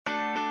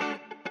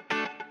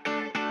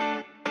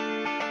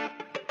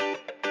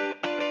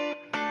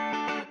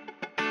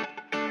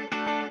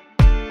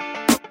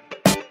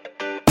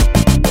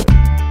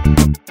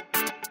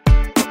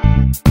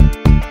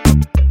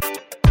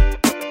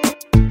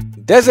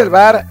Desde el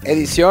bar,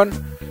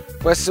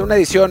 pues una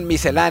edición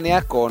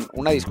miscelánea con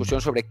una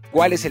discusión sobre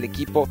cuál es el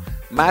equipo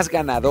más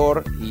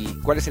ganador y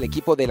cuál es el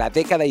equipo de la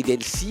década y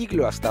del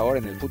siglo hasta ahora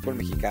en el fútbol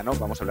mexicano.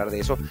 Vamos a hablar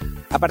de eso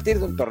a partir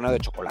de un torneo de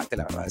chocolate.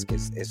 La verdad es que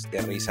es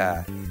de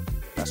risa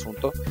el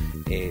asunto,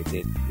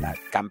 de la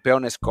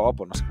Campeones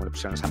Cup, o no sé cómo le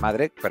pusieron esa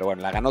madre, pero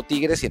bueno, la ganó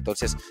Tigres y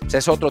entonces pues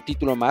es otro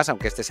título más,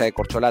 aunque este sea de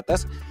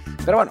corcholatas.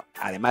 Pero bueno,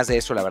 además de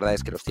eso, la verdad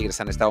es que los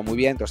Tigres han estado muy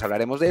bien, entonces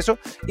hablaremos de eso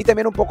y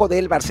también un poco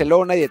del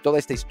Barcelona y de toda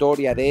esta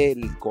historia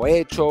del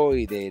cohecho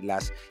y de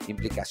las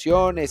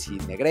implicaciones y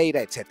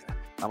Negreira, etcétera.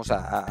 Vamos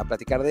a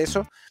platicar de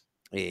eso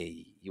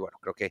y bueno,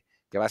 creo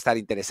que va a estar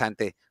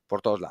interesante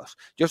por todos lados.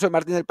 Yo soy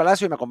Martín del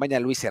Palacio y me acompaña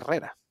Luis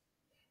Herrera.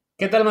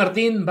 ¿Qué tal,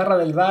 Martín? Barra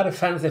del bar,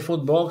 fans de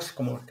Footbox,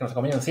 como que nos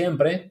acompañan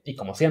siempre. Y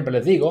como siempre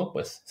les digo,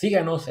 pues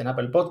síganos en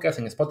Apple Podcast,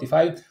 en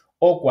Spotify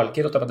o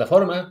cualquier otra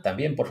plataforma.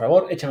 También, por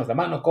favor, échanos la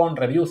mano con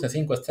reviews de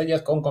 5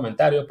 estrellas, con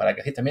comentarios, para que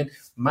así también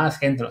más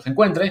gente nos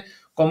encuentre.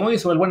 Como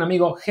hizo el buen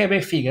amigo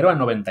GB Figueroa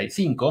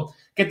 95,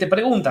 que te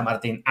pregunta,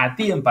 Martín, a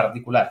ti en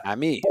particular. A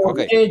mí,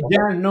 ¿Por qué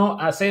ya no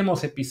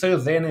hacemos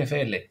episodios de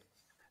NFL?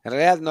 En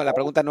realidad, no, la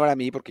pregunta no era a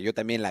mí, porque yo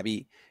también la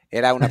vi.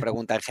 Era una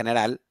pregunta en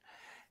general.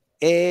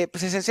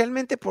 Pues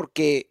esencialmente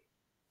porque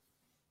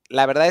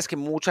la verdad es que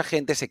mucha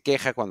gente se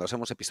queja cuando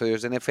hacemos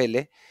episodios de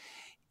NFL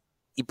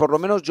y por lo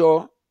menos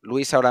yo,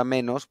 Luis ahora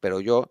menos,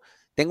 pero yo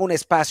tengo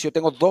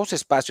tengo 2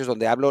 espacios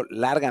donde hablo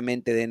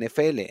largamente de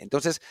NFL.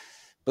 Entonces,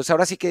 pues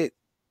ahora sí que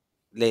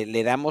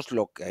le damos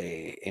lo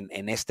que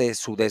en este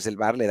su Desde el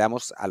Bar, le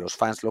damos a los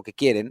fans lo que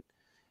quieren.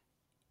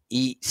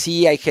 Y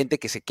sí hay gente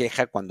que se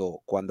queja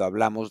cuando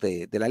hablamos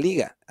de la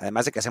liga.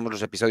 Además de que hacemos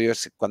los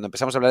episodios, cuando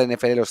empezamos a hablar de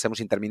NFL, los hacemos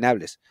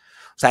interminables.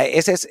 O sea,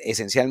 esa es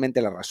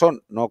esencialmente la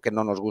razón, no que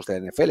no nos guste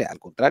la NFL, al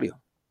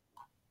contrario.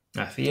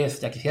 Así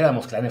es, ya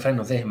quisiéramos que la NFL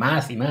nos dé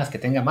más y más, que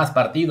tenga más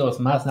partidos,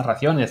 más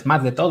narraciones,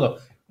 más de todo.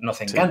 Nos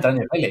encanta la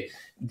NFL.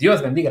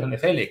 Dios bendiga la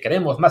NFL.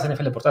 Queremos más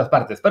NFL por todas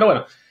partes. Pero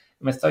bueno,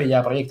 me estoy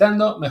ya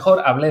proyectando.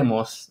 Mejor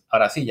hablemos,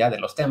 ahora sí, ya de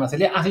los temas del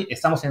día. Sí,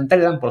 estamos en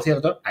Telegram, por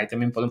cierto. Ahí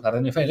también podemos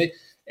hablar de NFL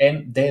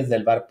en Desde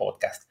el Bar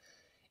Podcast.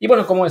 Y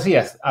bueno, como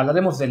decías,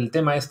 hablaremos del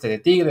tema de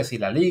Tigres y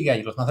la Liga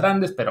y los más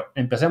grandes, pero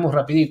empecemos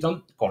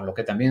rapidito con lo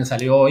que también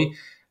salió hoy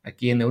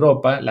aquí en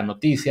Europa, la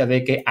noticia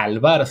de que al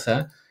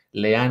Barcelona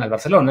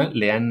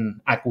le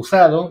han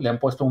acusado, le han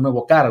puesto un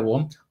nuevo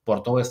cargo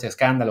por todo este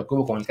escándalo que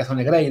hubo con el caso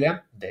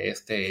Negreira, de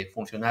este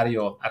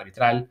funcionario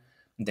arbitral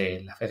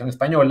de la Federación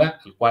Española,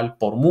 el cual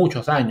por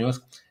muchos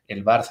años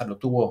el Barça lo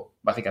tuvo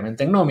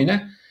básicamente en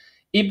nómina,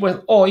 y pues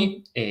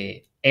hoy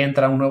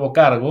entra un nuevo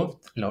cargo,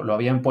 lo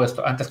habían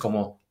puesto antes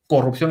como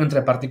corrupción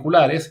entre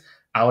particulares,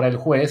 ahora el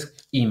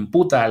juez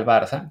imputa al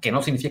Barça, que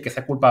no significa que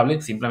sea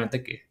culpable,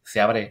 simplemente que se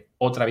abre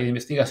otra vía de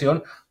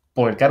investigación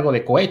por el cargo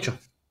de cohecho.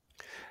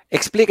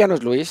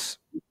 Explícanos,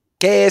 Luis,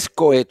 ¿qué es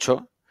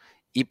cohecho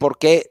y por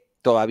qué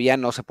todavía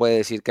no se puede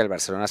decir que el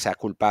Barcelona sea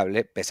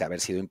culpable pese a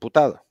haber sido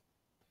imputado?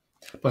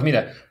 Pues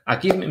mira,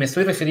 aquí me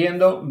estoy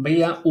refiriendo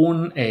vía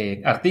un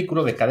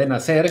artículo de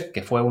Cadena SER,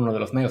 que fue uno de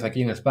los medios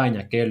aquí en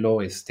España que lo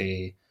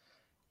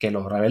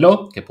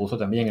reveló, que puso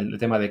también el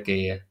tema de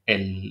que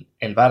el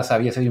Barça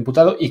había sido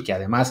imputado y que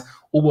además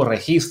hubo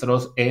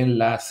registros en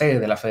la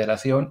sede de la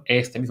Federación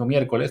este mismo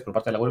miércoles por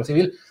parte de la Guardia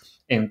Civil.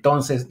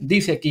 Entonces,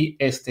 dice aquí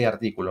este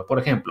artículo, por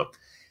ejemplo,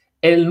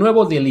 el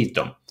nuevo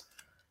delito.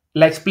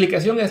 La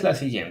explicación es la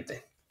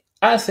siguiente.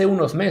 Hace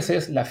unos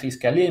meses la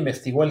Fiscalía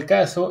investigó el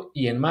caso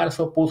y en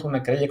marzo puso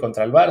una querella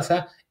contra el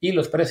Barça y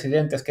los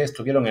presidentes que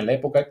estuvieron en la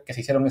época que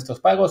se hicieron estos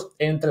pagos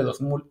entre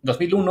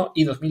 2001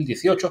 y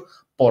 2018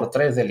 por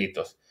 3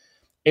 delitos.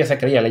 Esa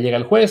querella le llega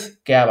al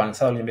juez, que ha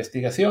avanzado la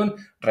investigación,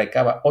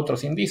 recaba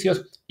otros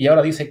indicios y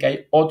ahora dice que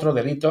hay otro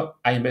delito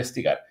a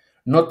investigar.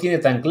 No tiene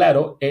tan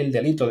claro el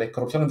delito de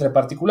corrupción entre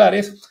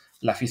particulares.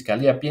 La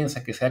Fiscalía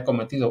piensa que se ha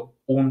cometido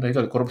un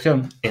delito de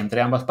corrupción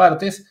entre ambas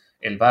partes,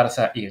 el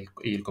Barça y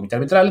el comité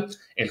arbitral.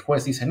 El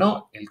juez dice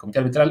no, el comité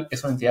arbitral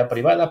es una entidad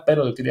privada,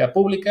 pero de utilidad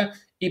pública,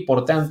 y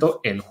por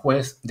tanto el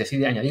juez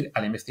decide añadir a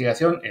la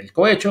investigación el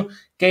cohecho,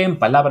 que en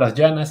palabras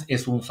llanas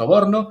es un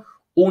soborno,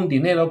 un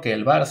dinero que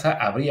el Barça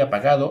habría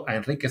pagado a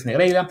Enríquez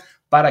Negreira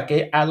para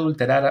que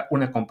adulterara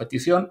una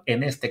competición,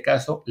 en este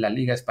caso la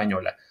Liga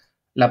Española.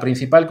 La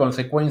principal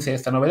consecuencia de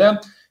esta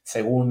novedad,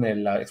 según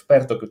el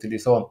experto que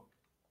utilizó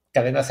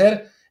Cadena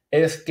SER,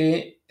 es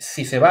que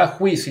si se va a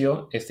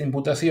juicio esta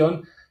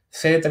imputación,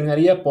 se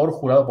determinaría por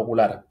jurado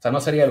popular. O sea, no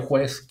sería el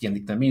juez quien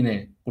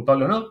dictamine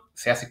culpable o no,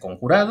 se hace con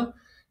jurado,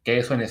 que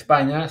eso en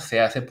España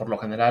se hace por lo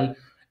general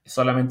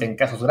solamente en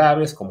casos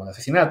graves como de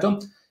asesinato,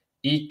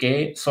 y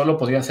que solo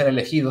podrían ser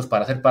elegidos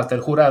para ser parte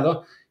del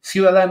jurado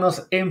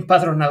ciudadanos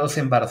empadronados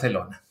en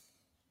Barcelona.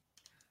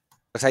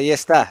 Pues ahí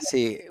está,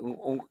 sí,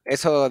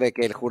 eso de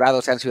que el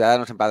jurado sean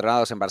ciudadanos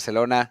empadronados en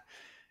Barcelona,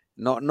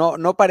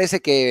 no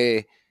parece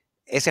que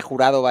ese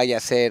jurado vaya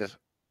a ser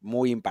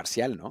muy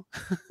imparcial, ¿no?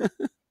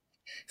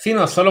 Sí,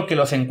 no, solo que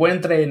los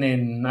encuentren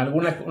en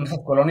algunas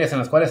colonias en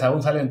las cuales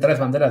aún salen 3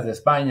 banderas de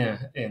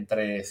España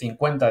entre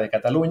 50 de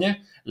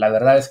Cataluña. La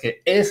verdad es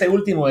que ese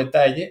último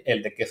detalle,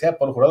 el de que sea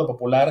por jurado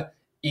popular,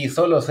 y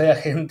solo sea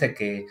gente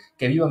que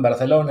viva en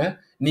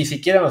Barcelona, ni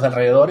siquiera en los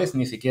alrededores,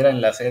 ni siquiera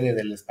en la sede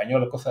del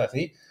Español o cosas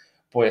así,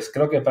 pues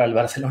creo que para el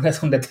Barcelona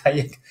es un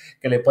detalle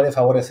que le puede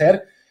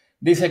favorecer.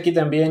 Dice aquí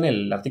también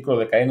el artículo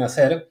de Cadena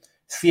Ser,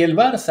 si el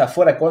Barça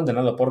fuera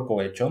condenado por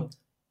cohecho,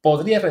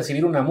 podría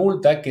recibir una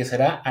multa que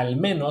será al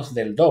menos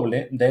del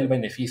doble del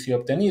beneficio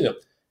obtenido.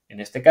 En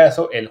este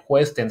caso, el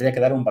juez tendría que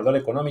dar un valor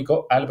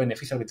económico al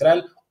beneficio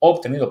arbitral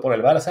obtenido por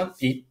el Barça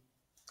y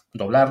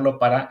doblarlo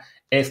para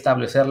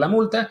establecer la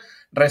multa.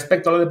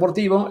 Respecto a lo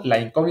deportivo, la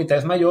incógnita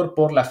es mayor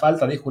por la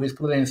falta de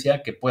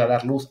jurisprudencia que pueda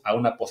dar luz a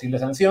una posible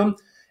sanción.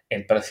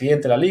 El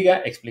presidente de la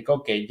liga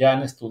explicó que ya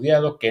han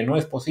estudiado que no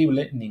es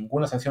posible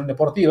ninguna sanción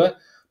deportiva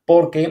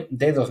porque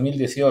de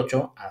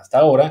 2018 hasta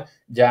ahora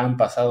ya han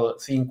pasado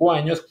 5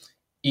 años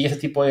y ese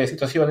tipo de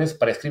situaciones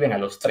prescriben a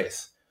los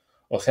 3.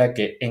 O sea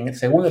que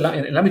según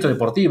en el ámbito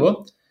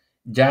deportivo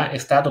ya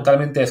está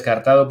totalmente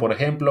descartado, por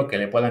ejemplo, que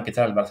le puedan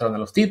quitar al Barcelona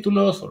los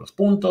títulos o los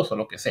puntos o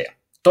lo que sea.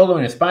 Todo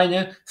en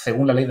España,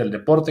 según la ley del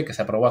deporte que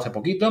se aprobó hace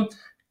poquito,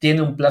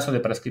 tiene un plazo de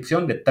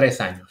prescripción de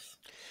 3 años.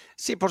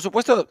 Sí, por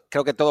supuesto,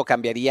 creo que todo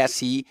cambiaría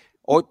si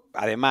hoy,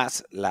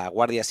 además, la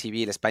Guardia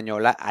Civil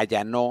Española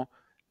allanó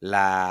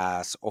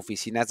las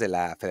oficinas de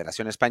la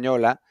Federación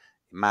Española,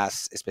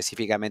 más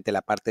específicamente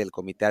la parte del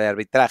comité de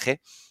arbitraje,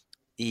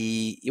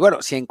 y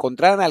bueno, si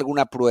encontraran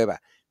alguna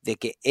prueba de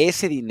que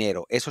ese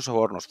dinero, esos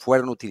sobornos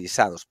fueron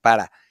utilizados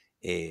para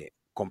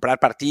comprar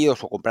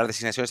partidos o comprar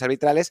designaciones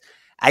arbitrales,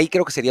 ahí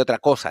creo que sería otra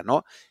cosa,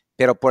 ¿no?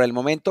 Pero por el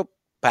momento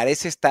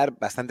parece estar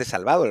bastante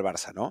salvado el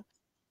Barça, ¿no?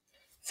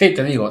 Sí,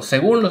 te digo,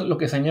 según lo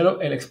que señaló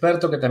el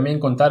experto que también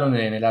contaron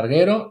en el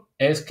Arguero,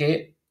 es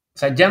que o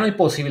sea, ya no hay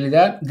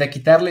posibilidad de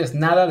quitarles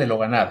nada de lo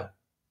ganado.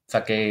 O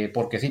sea, que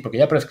porque sí, porque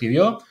ya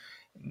prescribió,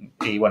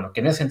 y bueno,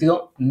 que en ese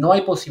sentido no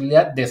hay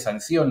posibilidad de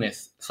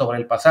sanciones sobre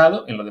el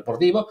pasado en lo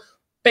deportivo,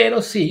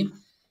 pero sí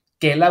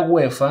que la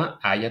UEFA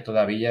haya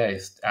todavía,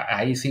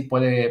 ahí sí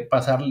puede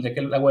pasar de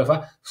que la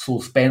UEFA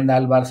suspenda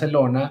al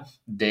Barcelona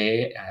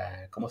de,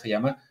 ¿cómo se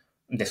llama?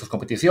 De sus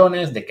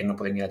competiciones, de que no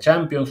pueden ir a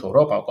Champions,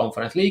 Europa o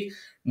Conference League.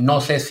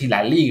 No sé si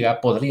la Liga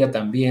podría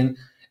también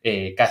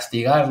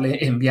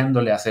castigarle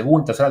enviándole a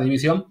segunda, tercera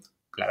división.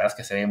 La verdad es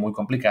que se ve muy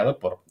complicado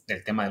por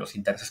el tema de los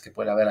intereses que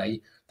puede haber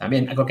ahí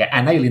también. Creo que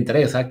a nadie le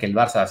interesa que el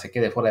Barça se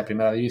quede fuera de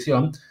primera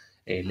división.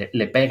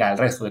 Le pega al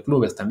resto de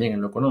clubes también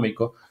en lo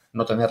económico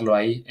no tenerlo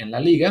ahí en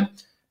la liga.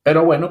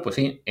 Pero bueno, pues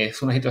sí,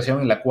 es una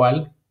situación en la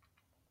cual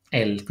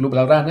el club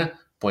Laurana,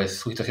 pues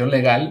su situación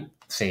legal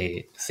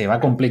se va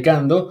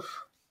complicando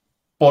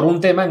por un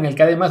tema en el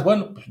que además,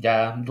 bueno, pues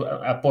ya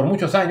por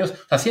muchos años,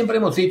 o sea, siempre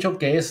hemos dicho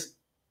que es,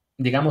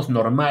 digamos,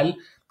 normal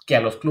que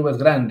a los clubes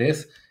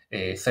grandes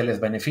se les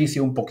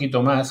beneficie un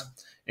poquito más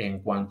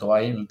en cuanto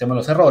a el tema de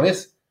los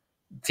errores,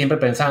 siempre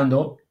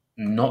pensando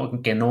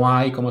que no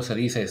hay, como se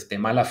dice,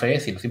 mala fe,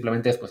 sino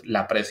simplemente es pues,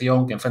 la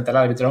presión que enfrenta el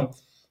árbitro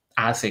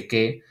hace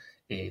que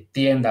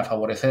tienda a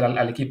favorecer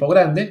al equipo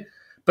grande.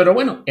 Pero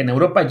bueno, en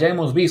Europa ya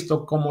hemos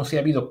visto cómo sí ha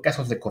habido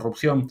casos de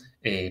corrupción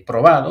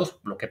probados,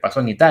 lo que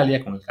pasó en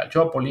Italia con el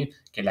Calciopoli,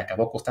 que le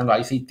acabó costando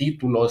ahí sí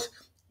títulos,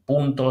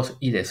 puntos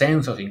y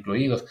descensos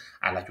incluidos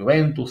a la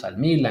Juventus, al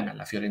Milan, a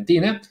la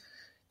Fiorentina.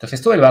 Entonces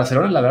esto del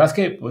Barcelona, la verdad es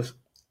que pues,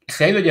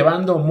 se ha ido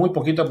llevando muy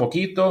poquito a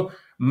poquito,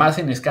 más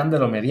en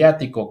escándalo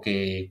mediático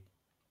que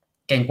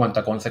en cuanto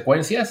a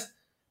consecuencias,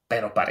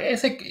 pero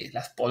parece que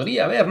las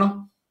podría haber,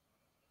 ¿no?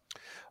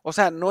 O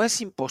sea, no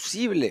es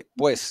imposible,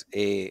 pues,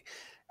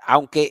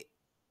 aunque,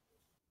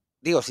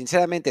 digo,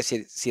 sinceramente,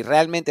 si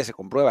realmente se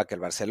comprueba que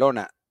el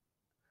Barcelona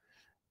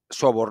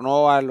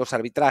sobornó a los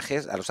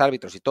arbitrajes, a los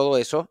árbitros y todo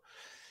eso,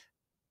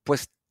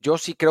 pues yo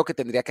sí creo que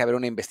tendría que haber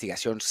una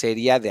investigación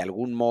seria de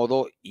algún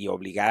modo y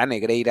obligar a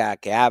Negreira a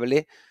que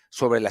hable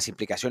sobre las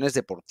implicaciones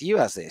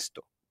deportivas de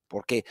esto.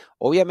 Porque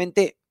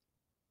obviamente,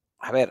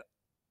 a ver,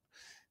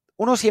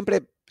 uno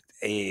siempre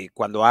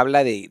cuando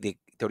habla de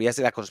teorías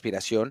de la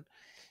conspiración,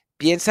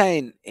 piensa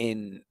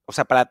o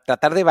sea, para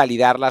tratar de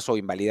validarlas o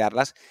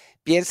invalidarlas,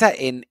 piensa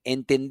en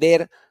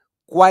entender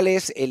cuál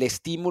es el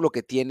estímulo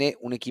que tiene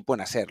un equipo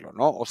en hacerlo,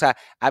 ¿no? O sea,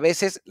 a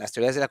veces las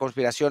teorías de la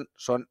conspiración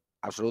son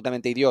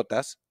absolutamente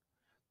idiotas,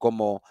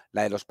 como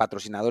la de los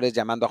patrocinadores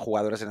llamando a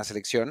jugadores en la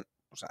selección,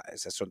 o sea,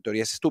 esas son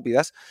teorías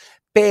estúpidas,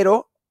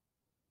 pero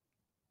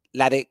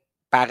la de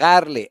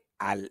pagarle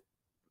al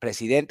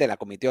presidente de la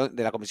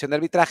comisión de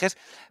arbitrajes,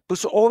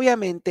 pues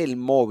obviamente el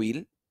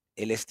móvil,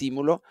 el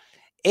estímulo,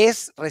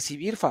 es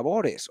recibir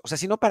favores. O sea,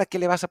 si no, ¿para qué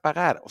le vas a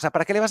pagar? O sea,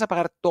 ¿para qué le vas a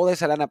pagar toda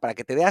esa lana para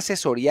que te dé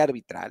asesoría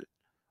arbitral?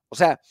 O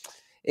sea,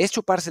 es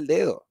chuparse el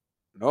dedo,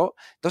 ¿no?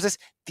 Entonces,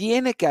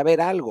 tiene que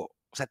haber algo.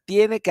 O sea,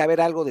 tiene que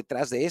haber algo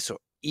detrás de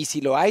eso. Y si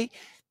lo hay,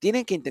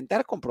 tienen que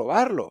intentar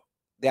comprobarlo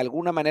de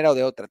alguna manera o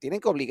de otra. Tienen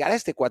que obligar a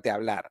este cuate a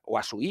hablar, o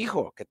a su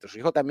hijo, que su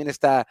hijo también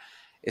está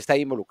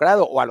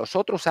involucrado, o a los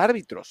otros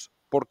árbitros,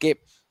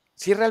 porque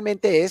si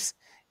realmente es,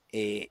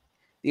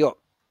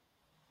 digo,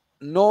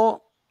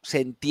 no se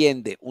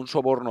entiende un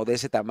soborno de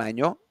ese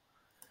tamaño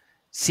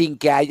sin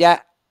que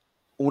haya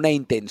una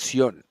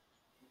intención,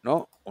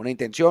 ¿no? Una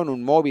intención,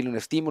 un móvil, un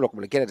estímulo,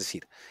 como le quieras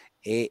decir.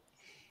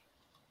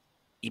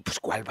 y pues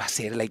cuál va a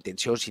ser la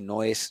intención si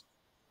no es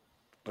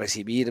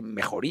recibir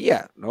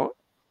mejoría, ¿no?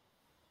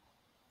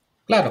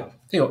 Claro,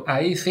 digo,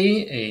 ahí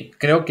sí,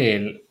 creo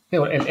que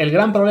el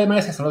gran problema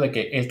es eso, ¿no? De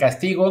que el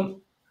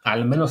castigo,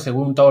 al menos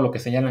según todo lo que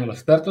señalan los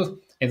expertos,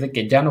 es de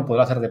que ya no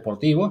podrá ser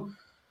deportivo.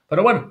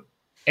 Pero bueno,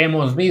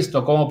 hemos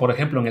visto cómo, por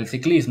ejemplo, en el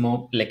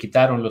ciclismo le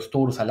quitaron los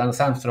Tours a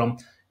Lance Armstrong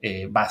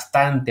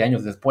bastante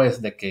años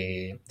después de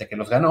que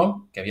los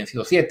ganó, que habían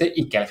sido 7,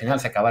 y que al final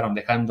se acabaron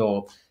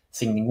dejando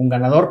sin ningún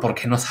ganador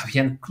porque no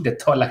sabían de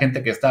toda la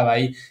gente que estaba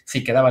ahí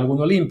si quedaba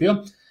alguno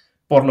limpio.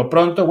 Por lo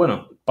pronto,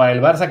 bueno, para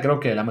el Barça creo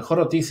que la mejor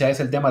noticia es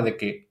el tema de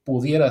que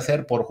pudiera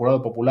ser por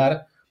jurado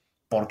popular,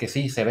 porque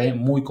sí se ve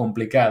muy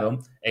complicado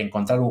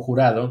encontrar un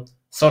jurado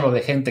solo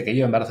de gente que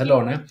vive en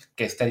Barcelona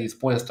que esté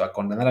dispuesto a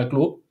condenar al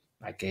club.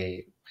 Hay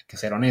que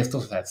ser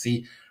honestos, o sea,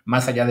 sí,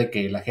 más allá de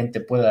que la gente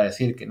pueda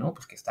decir que no,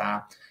 pues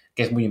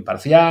que es muy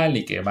imparcial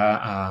y que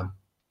va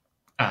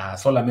a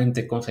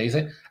solamente, ¿cómo se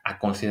dice?, a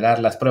considerar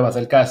las pruebas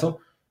del caso,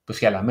 pues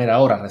si a la mera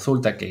hora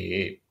resulta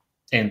que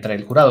entre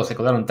el jurado se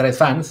quedaron 3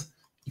 fans,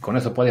 y con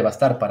eso puede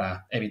bastar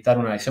para evitar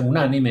una decisión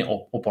unánime,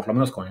 o por lo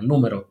menos con el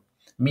número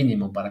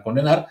mínimo para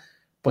condenar,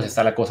 pues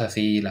está la cosa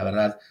así, la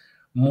verdad,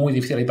 muy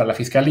difícil ahí para la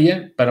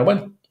fiscalía, pero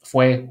bueno,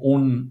 fue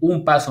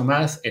un paso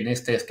más en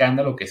este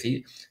escándalo que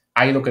sí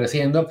ha ido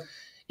creciendo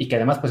y que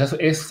además pues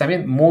es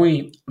también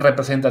muy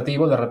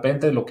representativo de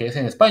repente de lo que es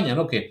en España,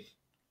 ¿no? Que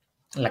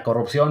la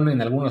corrupción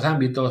en algunos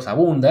ámbitos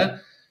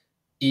abunda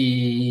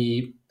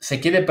y se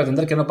quiere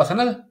pretender que no pasa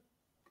nada.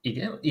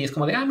 Y es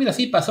como de, mira,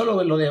 sí, pasó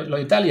lo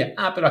de Italia,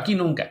 pero aquí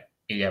nunca.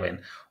 Y ya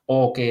ven.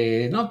 O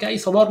que, no, que hay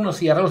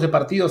sobornos y arreglos de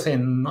partidos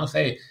en, no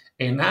sé,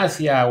 en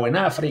Asia o en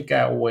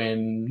África o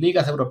en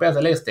ligas europeas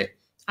del Este.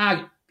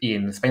 Y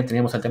en España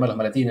teníamos el tema de los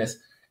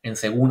maletines en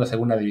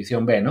segunda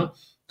división B, ¿no?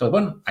 Entonces,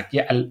 bueno, aquí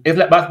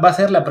va a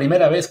ser la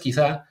primera vez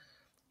quizá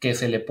que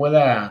se le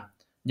pueda,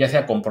 ya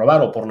sea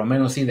comprobar o por lo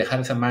menos sí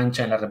dejar esa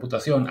mancha en la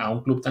reputación a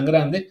un club tan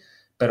grande,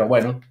 pero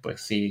bueno,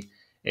 pues sí,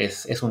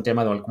 es un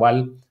tema del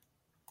cual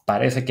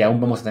parece que aún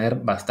vamos a tener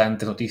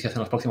bastantes noticias en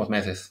los próximos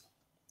meses.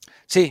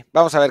 Sí,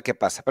 vamos a ver qué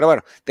pasa. Pero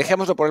bueno,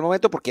 dejémoslo por el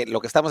momento porque lo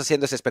que estamos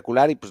haciendo es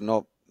especular y pues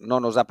no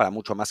nos da para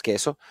mucho más que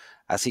eso.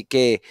 Así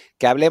que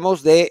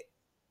hablemos de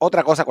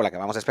otra cosa con la que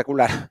vamos a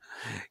especular,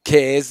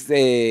 que es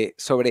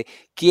sobre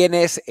quién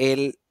es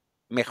el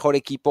mejor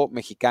equipo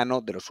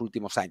mexicano de los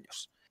últimos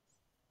años.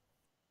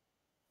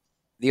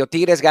 Digo,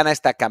 Tigres gana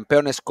esta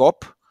Campeones Cup.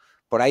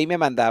 Por ahí me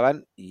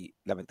mandaban, y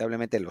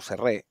lamentablemente lo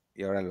cerré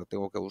y ahora lo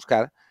tengo que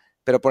buscar,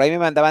 pero por ahí me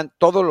mandaban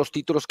todos los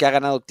títulos que ha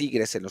ganado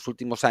Tigres en los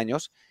últimos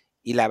años.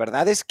 Y la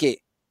verdad es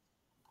que,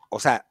 o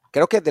sea,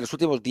 creo que de los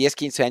últimos 10,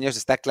 15 años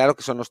está claro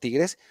que son los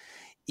Tigres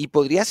y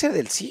podría ser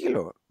del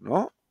siglo,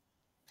 ¿no?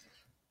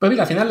 Pues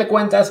mira, al final de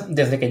cuentas,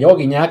 desde que llegó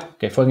Guiñac,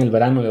 que fue en el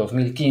verano de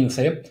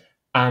 2015,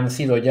 han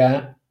sido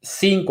ya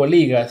 5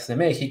 ligas de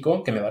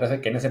México, que me parece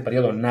que en ese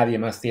periodo nadie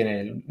más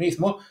tiene el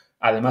mismo.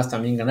 Además,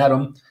 también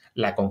ganaron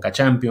la Conca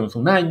Champions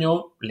un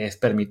año, les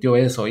permitió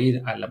eso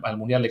ir al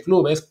Mundial de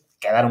Clubes,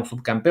 quedaron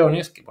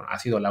subcampeones, que bueno, ha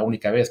sido la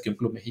única vez que un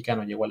club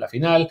mexicano llegó a la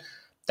final.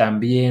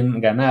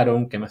 También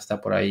ganaron, ¿qué más está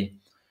por ahí?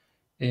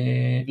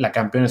 La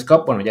Campeones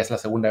Cup, bueno, ya es la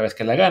segunda vez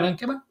que la ganan,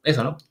 que bueno,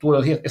 eso, ¿no? Tú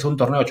lo decías, es un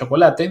torneo de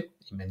chocolate,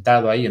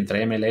 inventado ahí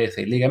entre MLS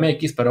y Liga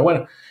MX, pero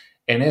bueno,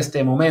 en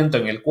este momento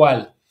en el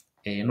cual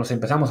nos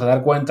empezamos a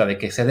dar cuenta de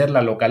que ceder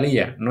la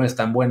localía no es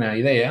tan buena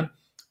idea,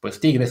 pues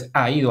Tigres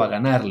ha ido a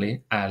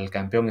ganarle al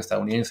campeón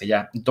estadounidense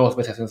ya 2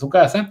 veces en su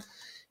casa,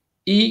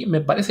 y me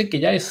parece que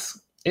ya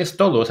es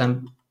todo, o sea,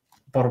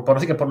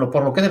 así que por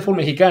lo que es el fútbol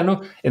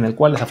mexicano, en el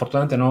cual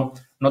desafortunadamente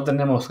no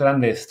tenemos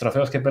grandes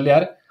trofeos que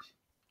pelear,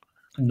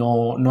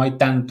 no hay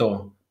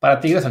tanto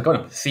para Tigres, aunque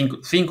bueno,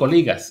 5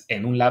 ligas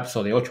en un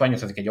lapso de 8 años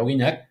desde que yo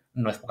Guiñac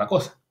no es poca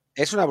cosa.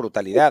 Es una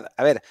brutalidad.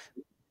 A ver,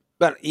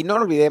 bueno, y no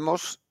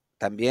olvidemos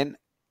también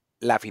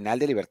la final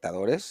de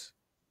Libertadores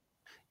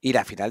y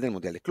la final del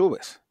Mundial de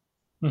Clubes.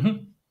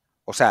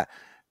 O sea,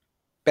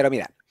 pero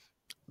mira,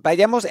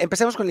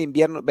 empecemos con el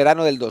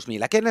verano del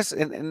 2000. Aquí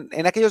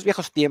en aquellos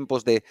viejos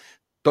tiempos de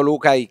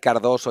Toluca y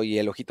Cardoso y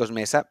el Ojitos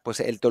Mesa, pues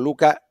el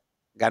Toluca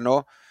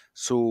ganó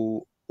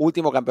su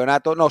último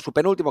campeonato, no, su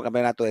penúltimo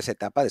campeonato de esa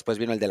etapa, después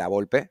vino el de la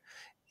Volpe,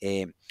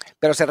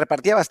 pero se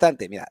repartía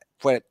bastante, mira,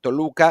 fue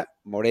Toluca,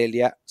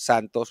 Morelia,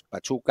 Santos,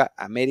 Pachuca,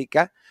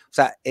 América, o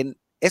sea, en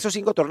esos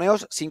 5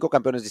 torneos, 5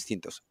 campeones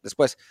distintos.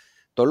 Después,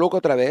 Toluca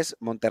otra vez,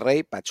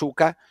 Monterrey,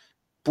 Pachuca,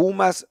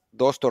 Pumas,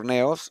 2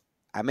 torneos,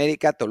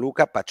 América,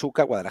 Toluca,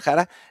 Pachuca,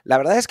 Guadalajara. La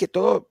verdad es que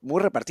todo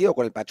muy repartido,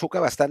 con el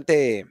Pachuca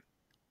bastante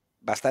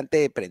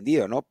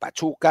prendido, ¿no?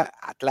 Pachuca,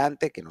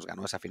 Atlante, que nos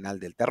ganó esa final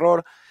del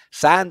terror,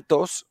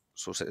 Santos,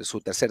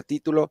 su tercer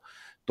título,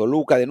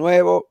 Toluca de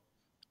nuevo,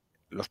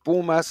 los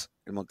Pumas,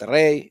 el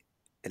Monterrey,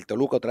 el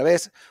Toluca otra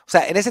vez. O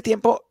sea, en ese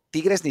tiempo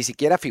Tigres ni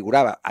siquiera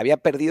figuraba. Había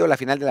perdido la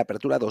final de la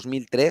Apertura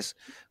 2003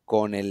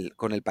 con el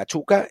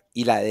Pachuca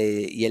y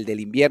el del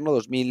invierno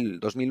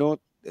 2001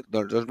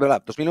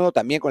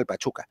 también con el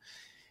Pachuca.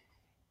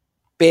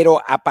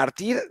 Pero a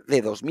partir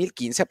de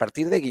 2015, a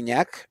partir de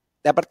Guiñac,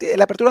 a partir de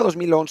la apertura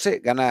 2011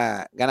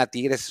 gana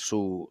Tigres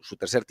su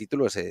tercer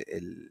título, es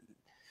el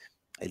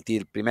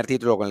primer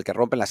título con el que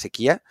rompen la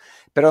sequía,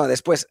 pero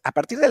después, a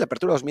partir de la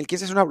apertura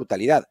 2015 es una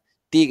brutalidad.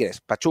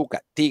 Tigres,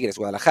 Pachuca, Tigres,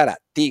 Guadalajara,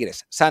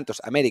 Tigres, Santos,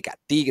 América,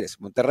 Tigres,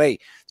 Monterrey.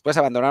 Después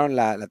abandonaron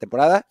la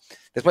temporada.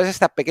 Después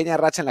esta pequeña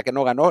racha en la que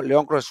no ganó,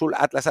 León, Cruz Azul,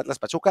 Atlas,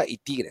 Pachuca y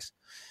Tigres.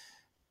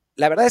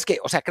 La verdad es que,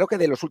 o sea, creo que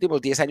de los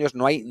últimos 10 años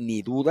no hay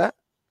ni duda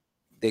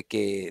de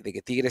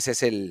que Tigres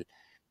es el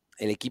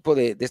equipo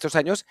de estos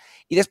años.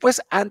 Y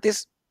después,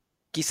 antes,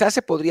 quizás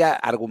se podría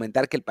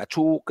argumentar que el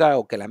Pachuca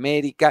o que el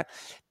América,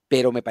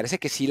 pero me parece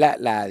que sí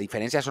la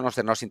diferencia son los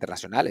torneos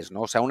internacionales,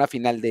 ¿no? O sea, una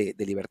final de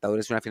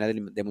Libertadores y una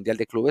final de Mundial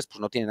de Clubes, pues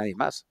no tiene nadie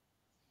más.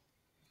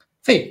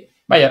 Sí,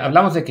 vaya,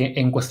 hablamos de que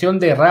en cuestión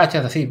de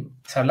rachas, así,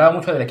 se hablaba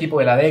mucho del equipo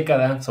de la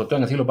década, sobre todo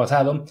en el siglo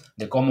pasado,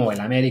 de cómo el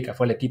América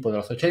fue el equipo de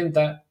los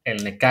 80,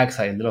 el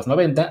Necaxa el de los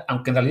 90,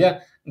 aunque en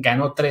realidad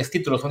ganó 3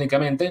 títulos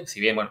únicamente, si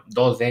bien, bueno,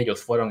 2 de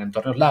ellos fueron en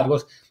torneos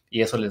largos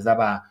y eso les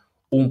daba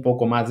un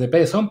poco más de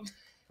peso.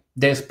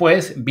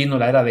 Después vino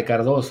la era de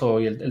Cardoso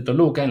y el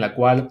Toluca, en la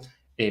cual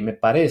me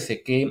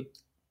parece que,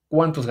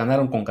 ¿cuántos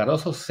ganaron con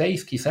Cardoso?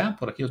 6 quizá,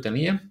 por aquí lo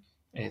tenía.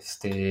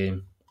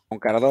 Con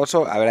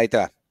Cardoso, a ver, ahí te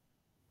va.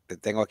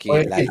 Tengo aquí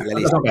Fue, sí, la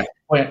lista.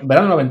 fue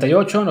verano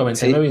 98, Sí,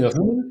 99 y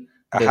 2000.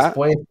 ajá.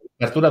 Después,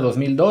 apertura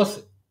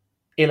 2002.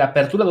 El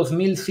apertura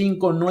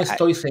 2005 no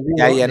estoy seguro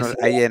de si Ahí ya no ya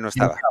estaba.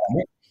 estaba, ¿no?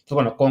 Entonces,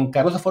 bueno, con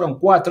Cardoso fueron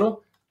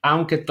 4,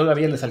 aunque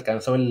todavía les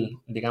alcanzó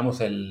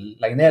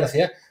la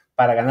inercia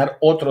para ganar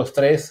otros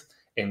 3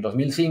 en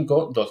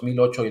 2005,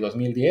 2008 y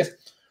 2010.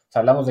 O sea,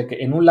 hablamos de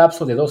que en un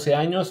lapso de 12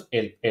 años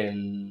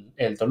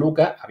el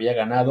Toluca había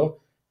ganado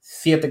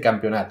 7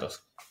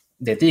 campeonatos.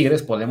 De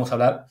Tigres podemos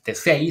hablar de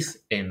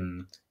 6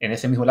 en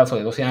ese mismo lapso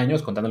de 12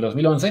 años, contando el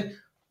 2011.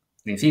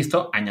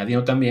 Insisto,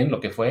 añadiendo también lo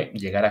que fue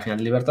llegar a final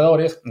de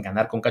Libertadores,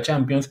 ganar Conca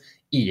Champions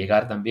y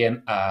llegar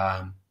también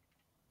al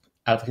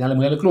final del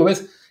Mundial de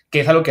Clubes,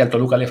 que es algo que al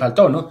Toluca le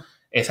faltó, ¿no?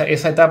 Esa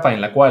etapa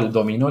en la cual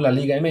dominó la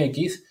Liga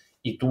MX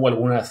y tuvo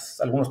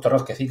algunos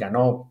torneos que sí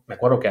ganó. Me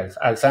acuerdo que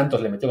al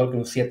Santos le metió creo que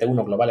un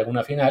 7-1 global en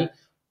una final,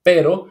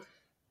 pero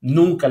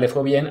nunca le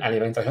fue bien a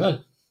nivel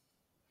internacional.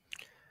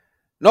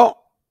 No,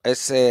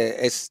 es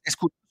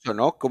curioso,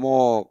 ¿no?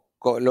 Como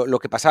lo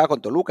que pasaba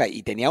con Toluca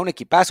y tenía un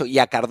equipazo y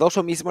a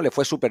Cardoso mismo le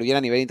fue súper bien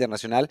a nivel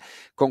internacional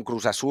con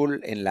Cruz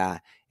Azul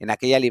en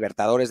aquella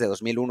Libertadores de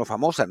 2001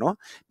 famosa, ¿no?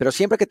 Pero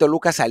siempre que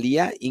Toluca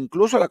salía,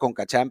 incluso la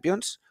Conca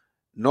Champions,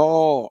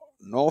 no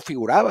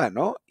figuraba,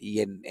 ¿no? Y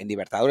en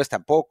Libertadores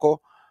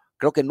tampoco.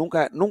 Creo que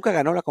nunca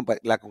ganó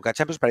la Conca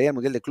Champions para ir al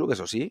Mundial de Clubes,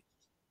 ¿o sí?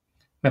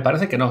 Me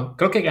parece que no.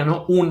 Creo que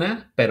ganó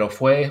una, pero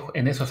fue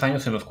en esos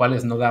años en los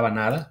cuales no daba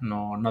nada,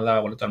 no daba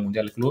boleto al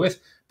Mundial de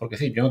Clubes, porque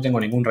sí, yo no tengo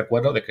ningún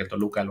recuerdo de que el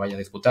Toluca lo haya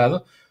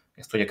disputado.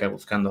 Estoy acá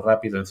buscando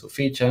rápido en su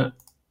ficha,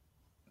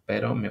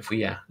 pero me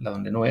fui a la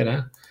donde no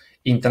era.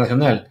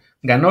 Internacional.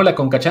 Ganó la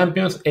Conca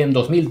Champions en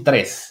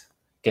 2003,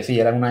 que sí,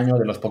 era un año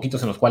de los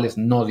poquitos en los cuales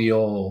no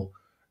dio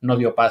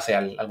pase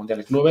al Mundial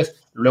de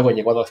Clubes. Luego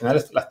llegó a 2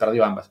 finales, las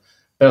perdió ambas.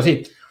 Pero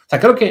sí, o sea,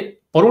 creo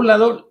que por un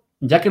lado,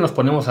 ya que nos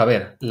ponemos a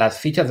ver las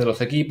fichas de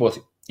los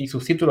equipos y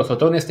sus títulos, sobre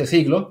todo en este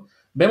siglo,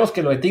 vemos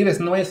que lo de Tigres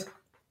no es,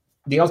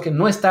 digamos que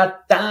no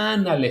está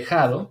tan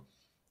alejado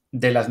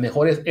de las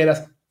mejores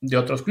eras de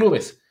otros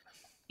clubes.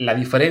 La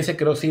diferencia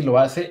creo sí lo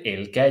hace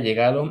el que ha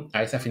llegado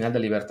a esa final de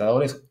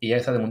Libertadores y a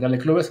esa de Mundial de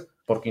Clubes,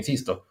 porque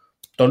insisto,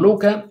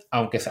 Toluca,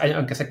 aunque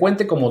se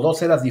cuente como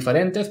 2 eras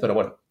diferentes, pero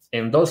bueno,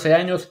 en 12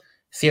 años,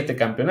 7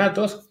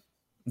 campeonatos,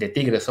 de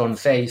Tigres son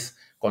 6,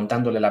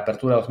 contándole la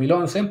apertura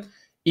 2011,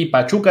 y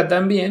Pachuca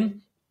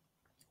también,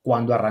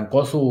 cuando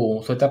arrancó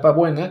su etapa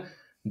buena,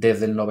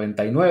 desde el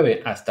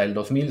 99 hasta el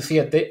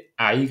 2007,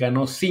 ahí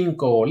ganó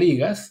 5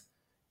 ligas.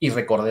 Y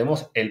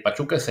recordemos, el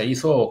Pachuca se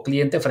hizo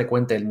cliente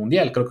frecuente del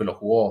Mundial, creo que lo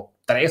jugó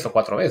 3 o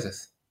 4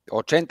 veces.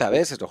 80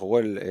 veces lo jugó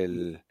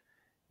el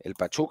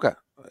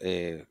Pachuca.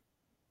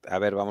 A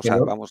ver, Que,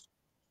 lo- vamos.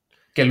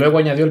 que luego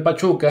añadió el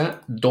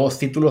Pachuca 2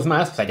 títulos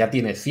más, o sea, ya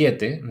tiene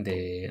 7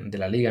 de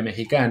la Liga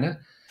Mexicana.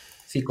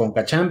 Sí,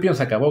 Conca Champions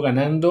acabó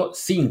ganando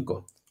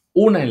 5.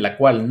 Una en la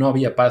cual no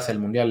había pase al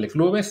Mundial de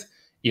Clubes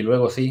y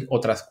luego sí,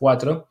 otras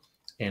 4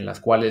 en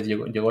las cuales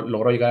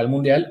logró llegar al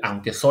Mundial,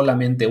 aunque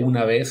solamente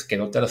una vez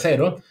quedó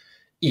tercero.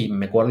 Y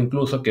me acuerdo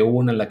incluso que hubo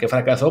una en la que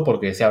fracasó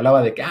porque se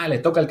hablaba de que le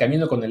toca el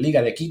camino con el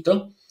Liga de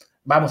Quito,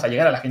 vamos a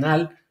llegar a la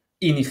final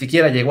y ni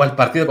siquiera llegó al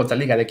partido contra el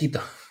Liga de Quito.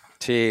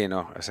 Sí,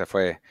 no, ese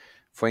fue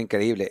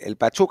increíble. El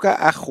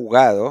Pachuca ha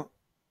jugado,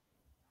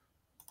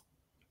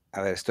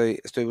 a ver,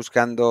 estoy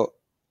buscando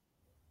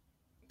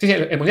Sí, sí,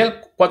 el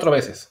Mundial 4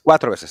 veces.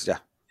 4 veces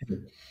ya.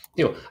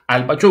 Digo,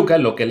 al Pachuca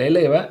lo que le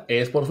eleva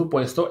es, por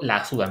supuesto,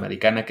 la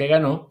Sudamericana que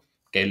ganó,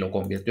 que lo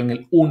convirtió en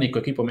el único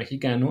equipo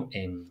mexicano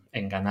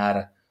en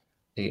ganar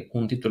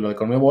un título de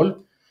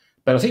Conmebol.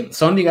 Pero sí,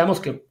 son,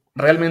 digamos que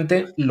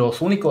realmente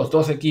los únicos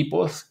 2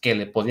 equipos que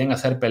le podían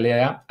hacer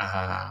pelea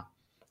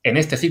en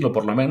este siglo,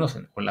 por lo menos,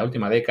 en la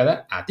última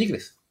década, a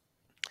Tigres.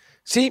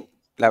 Sí,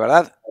 la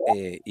verdad,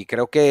 y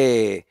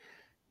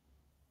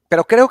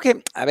pero creo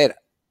que, a ver,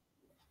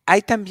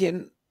 hay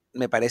también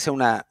me parece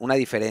una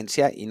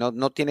diferencia y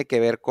no tiene que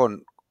ver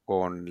con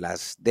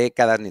las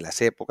décadas, ni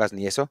las épocas,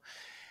 ni eso,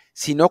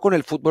 sino con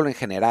el fútbol en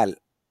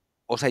general.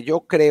 O sea,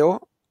 yo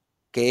creo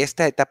que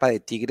esta etapa de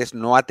Tigres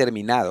no ha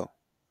terminado,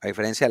 a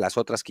diferencia de las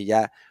otras que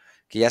ya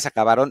se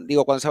acabaron.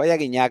 Digo, cuando se vaya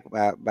Guiñac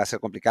va a ser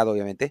complicado,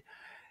 obviamente,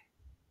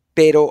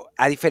 pero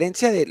a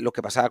diferencia de lo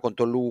que pasaba con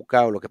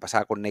Toluca o lo que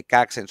pasaba con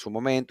Necaxa en su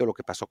momento, lo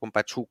que pasó con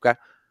Pachuca,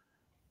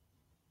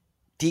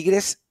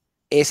 Tigres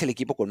es el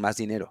equipo con más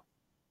dinero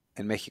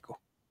en México.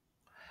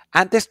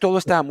 Antes todo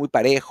estaba muy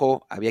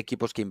parejo, había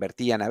equipos que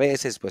invertían a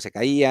veces, después se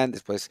caían,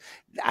 después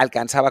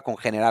alcanzaba con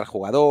generar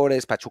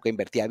jugadores, Pachuca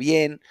invertía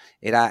bien,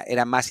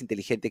 era más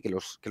inteligente que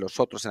los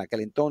otros en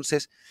aquel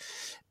entonces,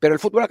 pero el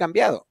fútbol ha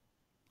cambiado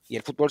y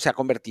el fútbol se ha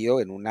convertido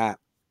en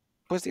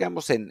pues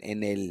digamos,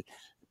 en el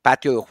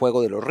patio de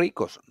juego de los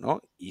ricos,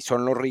 ¿no? Y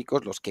son los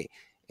ricos los que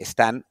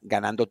están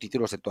ganando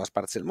títulos en todas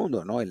partes del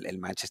mundo, ¿no? El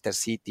Manchester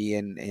City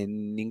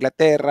en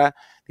Inglaterra,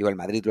 digo, el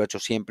Madrid lo ha hecho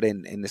siempre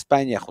en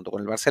España junto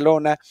con el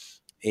Barcelona,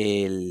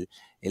 el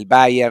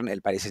Bayern,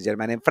 el Paris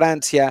Saint-Germain en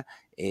Francia,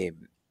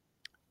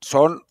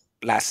 son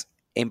las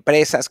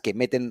empresas que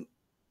meten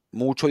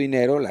mucho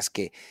dinero, las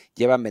que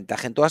llevan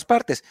ventaja en todas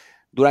partes.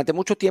 Durante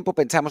mucho tiempo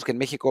pensamos que en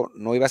México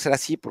no iba a ser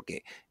así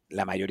porque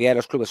la mayoría de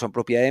los clubes son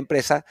propiedad de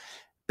empresa,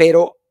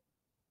 pero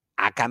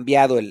ha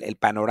cambiado el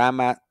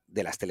panorama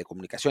de las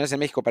telecomunicaciones en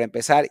México para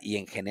empezar y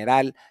en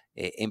general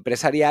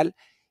empresarial,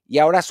 y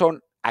ahora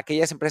son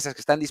aquellas empresas que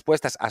están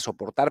dispuestas a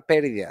soportar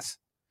pérdidas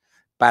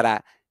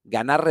para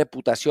ganar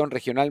reputación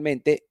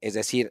regionalmente, es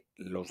decir,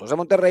 los dos de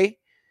Monterrey,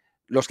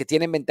 los que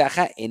tienen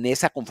ventaja en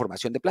esa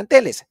conformación de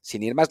planteles.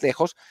 Sin ir más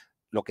lejos,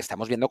 lo que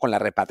estamos viendo con la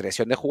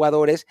repatriación de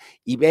jugadores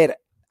y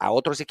ver a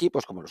otros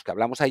equipos como los que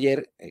hablamos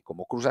ayer,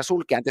 como Cruz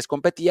Azul, que antes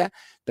competía,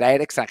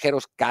 traer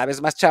extranjeros cada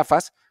vez más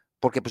chafas,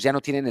 porque pues ya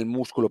no tienen el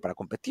músculo para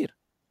competir.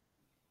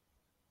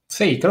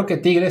 Sí, creo que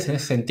Tigres en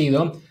ese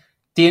sentido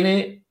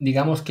tiene,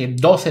 digamos que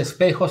dos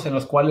espejos en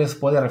los cuales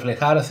puede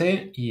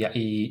reflejarse y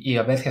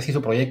a ver si así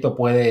su proyecto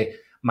puede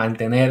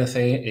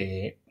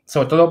mantenerse,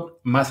 sobre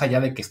todo más allá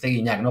de que esté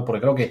Guiñac, ¿no?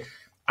 Porque creo que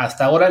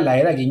hasta ahora la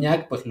era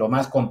Guiñac, pues lo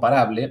más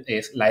comparable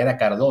es la era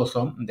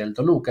Cardoso del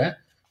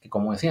Toluca, que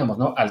como decíamos,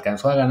 ¿no?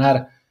 Alcanzó a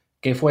ganar,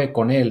 que fue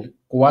con él,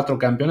 4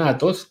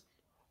 campeonatos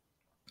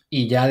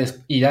y ya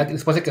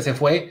después de que se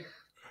fue,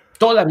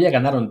 todavía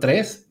ganaron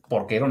 3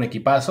 porque era un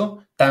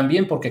equipazo,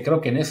 también porque creo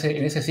que en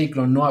ese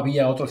ciclo no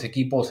había otros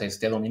equipos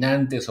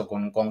dominantes o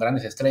con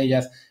grandes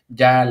estrellas,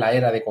 ya la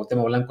era de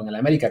Cuauhtémoc Blanco en el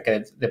América,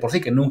 que de por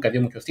sí que nunca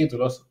dio muchos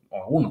títulos,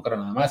 o uno creo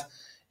nada más,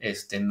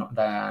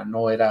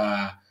 no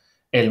era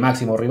el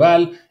máximo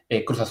rival,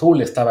 Cruz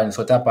Azul estaba en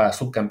su etapa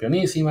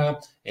subcampeonísima,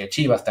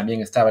 Chivas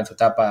también estaba en su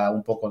etapa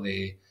un poco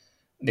de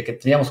que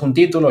teníamos un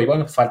título y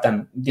bueno,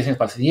 faltan 10 años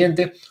para el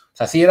siguiente, o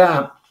sea, sí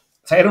era...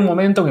 O sea, era un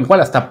momento en el cual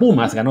hasta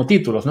Pumas ganó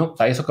títulos, ¿no? O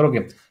sea, eso creo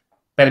que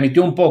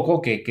permitió un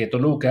poco que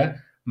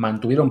Toluca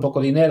mantuviera un poco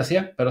de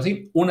inercia, pero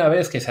sí, una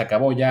vez que se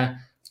acabó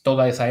ya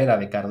toda esa era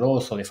de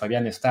Cardoso, de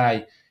Fabián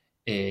Stay,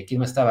 ¿quién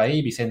más estaba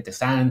ahí? Vicente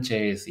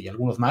Sánchez y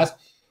algunos más.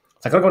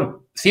 O sea, creo que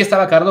bueno, sí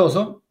estaba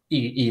Cardoso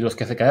y los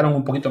que se quedaron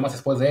un poquito más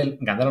después de él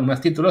ganaron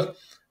más títulos,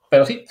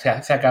 pero sí,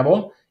 se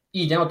acabó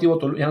y ya no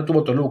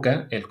tuvo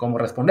Toluca el cómo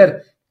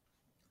responder.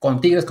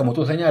 Con Tigres, como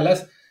tú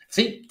señalas,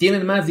 sí,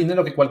 tienen más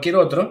dinero que cualquier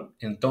otro,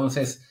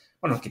 entonces,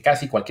 bueno, que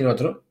casi cualquier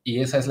otro,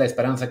 y esa es la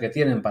esperanza que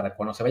tienen para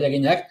cuando se vaya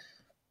Guiñac,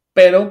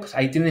 pero pues,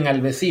 ahí tienen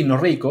al vecino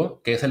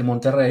rico, que es el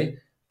Monterrey,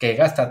 que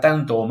gasta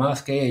tanto o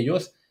más que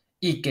ellos,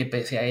 y que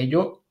pese a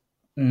ello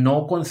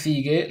no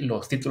consigue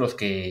los títulos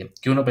que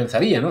uno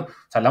pensaría, ¿no? O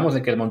sea, hablamos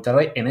de que el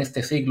Monterrey en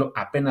este siglo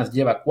apenas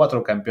lleva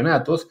 4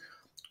 campeonatos,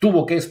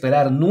 tuvo que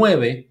esperar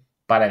 9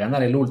 para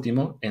ganar el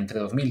último, entre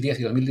 2010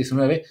 y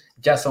 2019,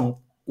 ya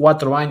son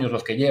 4 años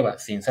los que lleva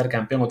sin ser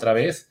campeón otra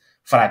vez,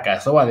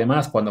 fracasó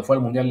además cuando fue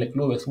al Mundial de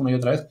Clubes una y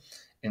otra vez,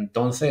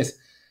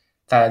 entonces,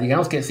 o sea,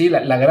 digamos que sí,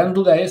 la gran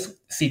duda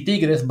es si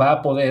Tigres va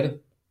a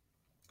poder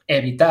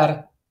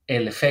evitar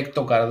el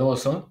efecto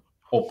Cardoso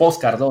o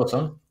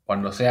post-Cardoso,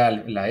 cuando sea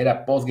la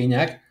era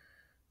post-Guiñac,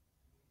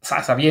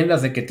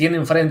 sabiendas de que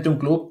tienen frente un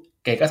club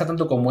que gasta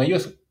tanto como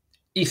ellos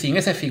y sin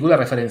esa figura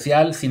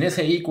referencial, sin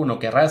ese ícono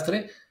que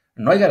arrastre,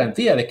 no hay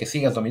garantía de que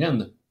sigas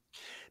dominando.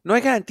 No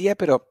hay garantía,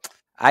 pero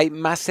hay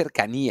más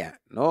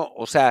cercanía, ¿no?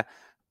 O sea,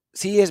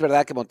 sí es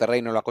verdad que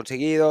Monterrey no lo ha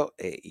conseguido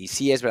y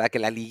sí es verdad que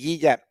la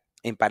liguilla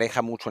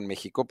empareja mucho en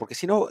México, porque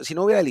si no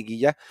hubiera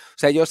liguilla, o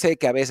sea, yo sé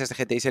que a veces la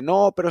gente dice,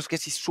 no, pero es que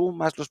si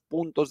sumas los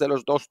puntos de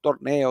los dos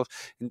torneos,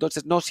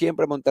 entonces no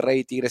siempre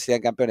Monterrey y Tigres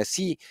serían campeones,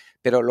 sí,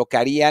 pero lo que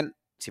harían,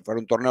 si fuera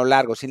un torneo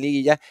largo sin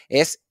liguilla,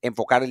 es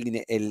enfocar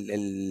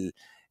el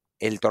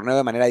torneo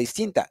de manera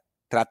distinta,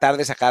 tratar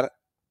de sacar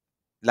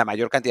la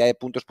mayor cantidad de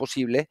puntos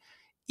posible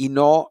y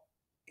no,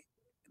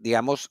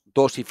 digamos,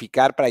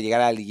 dosificar para llegar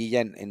a la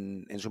liguilla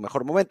en su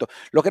mejor momento.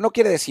 Lo que no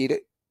quiere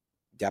decir,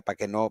 ya para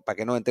que no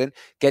entren,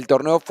 que el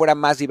torneo fuera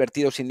más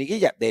divertido sin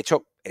liguilla. De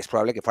hecho, es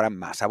probable que fuera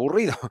más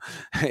aburrido.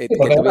 Sí, que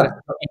porque además,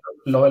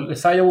 tuviera...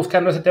 estaba yo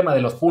buscando ese tema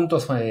de los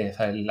puntos, o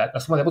sea, la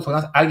suma de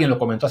puntos, alguien lo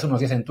comentó hace unos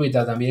días en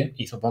Twitter también,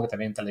 y supongo que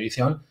también en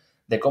televisión,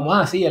 de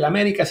cómo, sí, el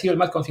América ha sido el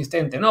más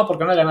consistente. No,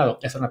 porque no ha ganado.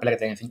 Esa es una pelea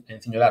que tienen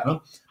en señalar,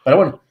 ¿no? Pero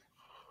bueno,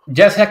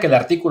 ya sea que el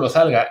artículo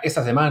salga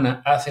esta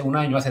semana, hace un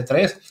año, hace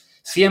 3,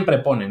 siempre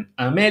ponen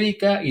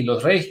América y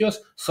los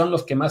Regios son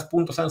los que más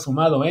puntos han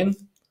sumado en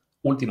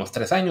últimos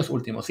 3 años,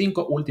 últimos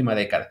 5, última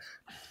década.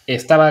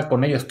 Estaba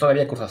con ellos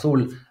todavía Cruz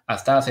Azul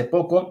hasta hace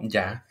poco,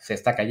 ya se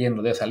está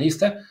cayendo de esa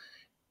lista,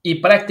 y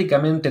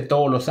prácticamente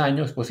todos los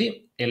años, pues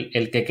sí,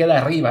 el que queda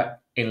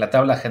arriba en la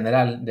tabla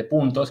general de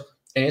puntos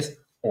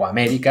es o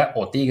América,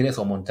 o Tigres,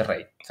 o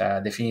Monterrey. O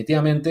sea,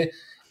 definitivamente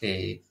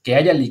que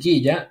haya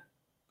liguilla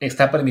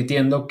está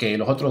permitiendo que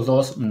los otros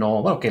dos,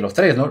 no, bueno, que los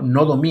tres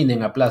no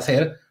dominen a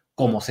placer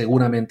como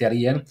seguramente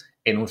harían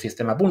en un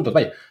sistema de puntos.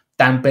 Vaya,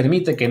 tan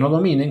permite que no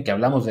dominen que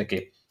hablamos de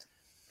que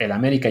el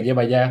América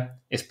lleva ya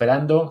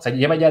esperando, o sea,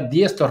 lleva ya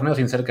 10 torneos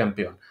sin ser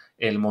campeón.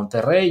 El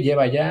Monterrey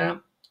lleva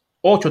ya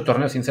 8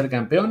 torneos sin ser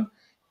campeón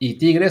y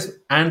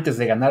Tigres, antes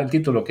de ganar el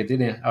título que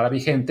tiene ahora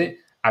vigente,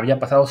 había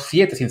pasado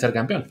 7 sin ser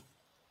campeón.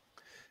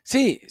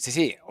 Sí, sí,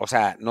 sí. O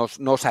sea,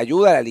 nos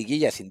ayuda la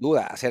liguilla, sin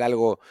duda, a hacer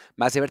algo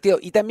más divertido.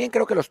 Y también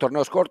creo que los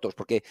torneos cortos,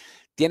 porque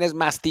tienes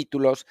más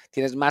títulos,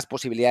 tienes más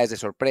posibilidades de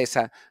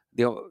sorpresa.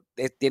 Digo,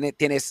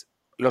 tienes,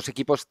 los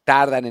equipos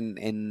tardan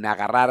en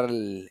agarrar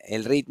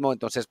el ritmo,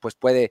 entonces pues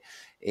puede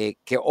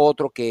que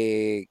otro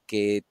que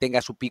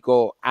tenga su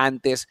pico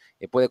antes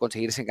puede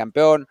conseguirse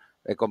campeón,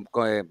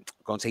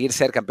 conseguir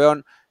ser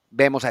campeón.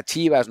 Vemos a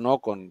Chivas, ¿no?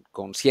 Con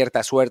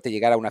cierta suerte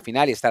llegar a una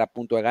final y estar a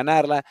punto de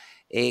ganarla.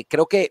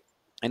 Creo que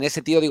en ese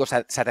sentido, digo,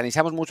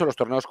 satanizamos mucho los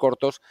torneos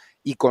cortos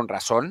y con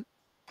razón,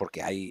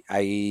 porque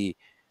hay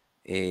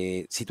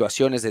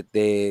situaciones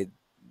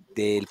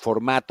del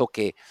formato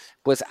que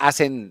pues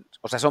hacen,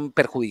 o sea, son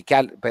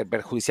perjudiciales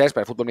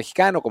para el fútbol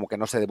mexicano, como que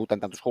no se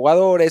debutan tantos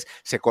jugadores,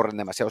 se corren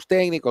demasiados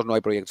técnicos, no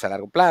hay proyectos a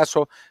largo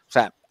plazo, o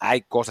sea,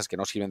 hay cosas que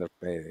no sirven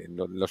en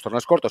los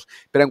torneos cortos,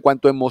 pero en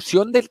cuanto a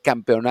emoción del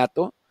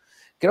campeonato,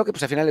 creo que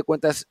pues a final de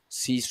cuentas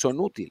sí son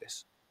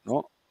útiles,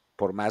 ¿no?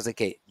 Por más de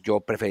que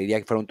yo preferiría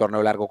que fuera un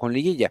torneo largo con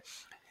liguilla.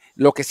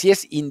 Lo que sí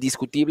es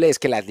indiscutible es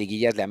que las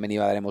liguillas le han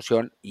venido a dar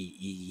emoción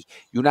y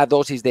una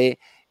dosis de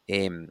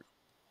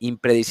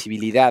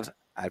impredecibilidad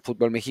al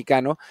fútbol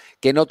mexicano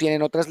que no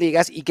tienen otras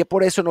ligas y que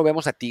por eso no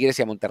vemos a Tigres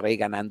y a Monterrey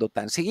ganando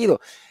tan seguido.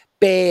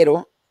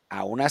 Pero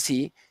aún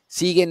así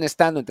siguen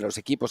estando entre los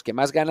equipos que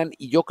más ganan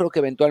y yo creo que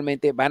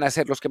eventualmente van a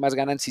ser los que más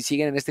ganan si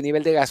siguen en este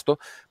nivel de gasto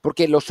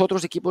porque los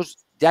otros equipos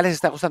ya les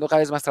está costando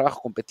cada vez más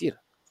trabajo competir.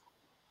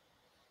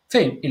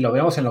 Sí, y lo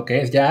vemos en lo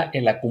que es ya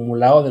el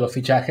acumulado de los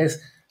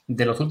fichajes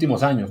de los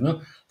últimos años, ¿no?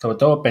 Sobre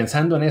todo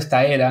pensando en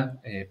esta era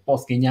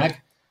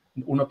post-Guiñac,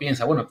 uno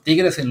piensa, bueno,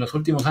 Tigres en los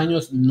últimos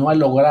años no ha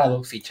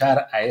logrado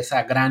fichar a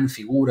esa gran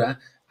figura,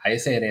 a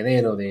ese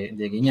heredero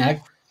de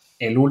Guiñac.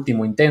 El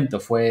último intento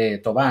fue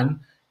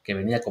Tobán, que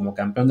venía como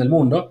campeón del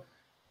mundo,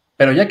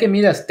 pero ya que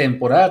miras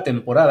temporada a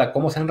temporada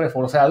cómo se han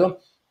reforzado,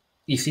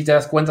 y si te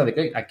das cuenta de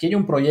que aquí hay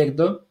un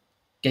proyecto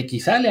que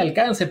quizá le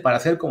alcance para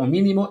hacer como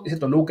mínimo ese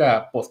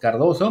Toluca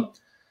post-Cardoso,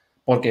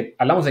 porque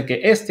hablamos de que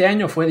este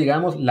año fue,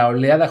 digamos, la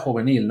oleada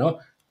juvenil, ¿no?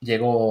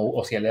 Llegó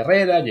Ociel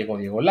Herrera, llegó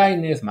Diego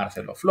Lainez,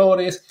 Marcelo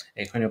Flores,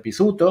 Eugenio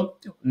Pisuto.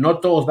 No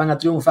todos van a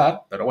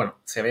triunfar, pero bueno,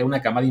 se ve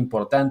una camada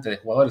importante de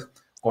jugadores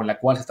con la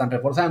cual se están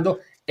reforzando.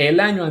 El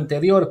año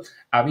anterior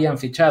habían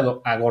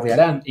fichado a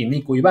Gorriarán y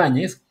Nico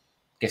Ibáñez,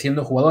 que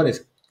siendo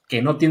jugadores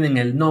que no tienen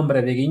el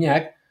nombre de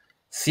Guiñac,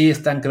 sí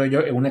están, creo yo,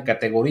 en una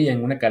categoría,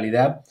 en una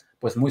calidad,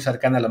 pues muy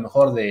cercana a lo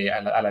mejor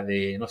a la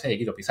de, no sé,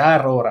 Guido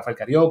Pizarro, Rafael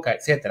Carioca,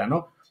 etcétera,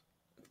 ¿no?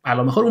 A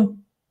lo mejor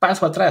un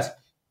paso atrás,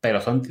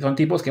 pero son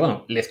tipos que,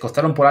 bueno, les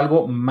costaron por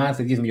algo más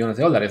de 10 millones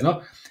de dólares, ¿no?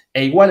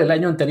 E igual el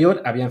año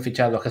anterior habían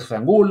fichado a Jesús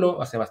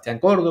Angulo, a Sebastián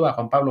Córdoba, a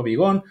Juan Pablo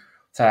Vigón. O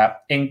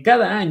sea, en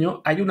cada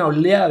año hay una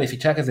oleada de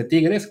fichajes de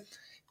Tigres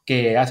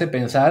que hace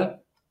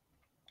pensar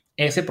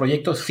ese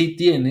proyecto sí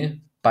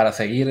tiene para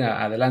seguir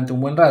adelante un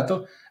buen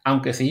rato,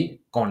 aunque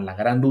sí, con la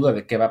gran duda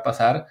de qué va a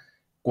pasar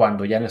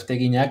cuando ya no esté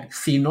Guiñac,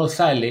 si no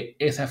sale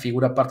esa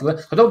figura particular.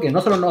 Sobre todo que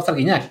no solo no va a estar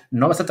Guiñac,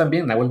 no va a estar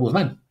también Nahuel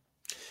Guzmán.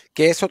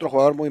 Que es otro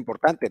jugador muy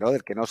importante, ¿no?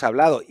 Del que no se ha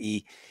hablado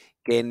y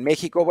que en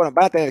México, bueno,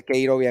 van a tener que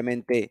ir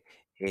obviamente,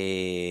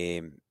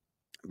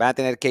 van a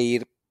tener que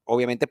ir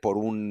obviamente por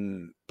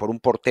un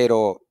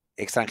portero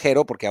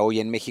extranjero, porque hoy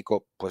en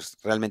México pues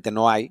realmente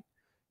no hay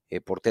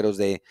porteros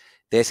de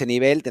ese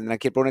nivel, tendrán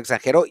que ir por un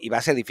extranjero y va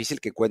a ser difícil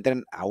que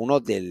encuentren a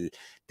uno de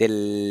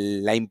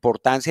la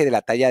importancia y de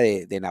la talla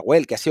de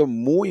Nahuel, que ha sido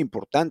muy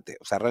importante.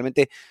 O sea,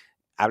 realmente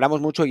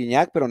hablamos mucho de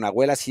Guiñac, pero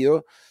Nahuel ha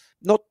sido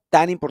no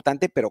tan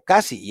importante, pero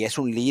casi, y es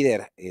un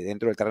líder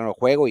dentro del terreno de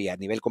juego y a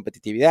nivel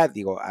competitividad.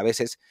 Digo, a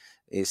veces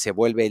se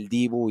vuelve el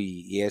dibu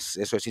y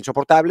eso es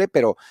insoportable,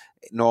 pero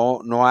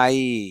no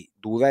hay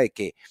duda de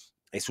que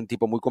es un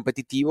tipo muy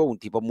competitivo, un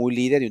tipo muy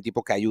líder y un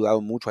tipo que ha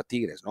ayudado mucho a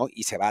Tigres, ¿no?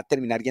 Y se va a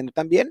terminar yendo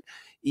también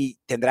y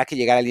tendrá que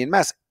llegar alguien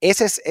más.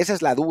 Esa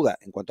es la duda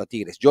en cuanto a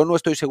Tigres. Yo no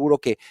estoy seguro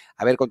que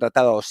haber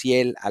contratado a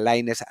Ociel, a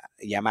Lainez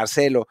y a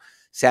Marcelo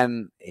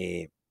sean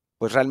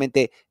pues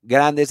realmente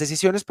grandes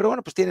decisiones, pero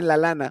bueno, pues tienen la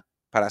lana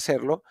para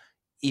hacerlo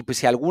y pues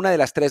si alguna de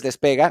las tres les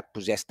pega,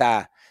 pues ya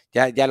está,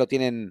 ya lo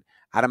tienen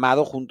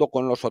armado junto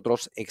con los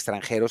otros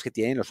extranjeros que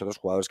tienen, los otros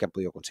jugadores que han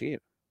podido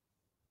conseguir.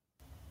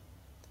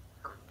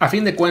 A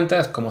fin de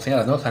cuentas, como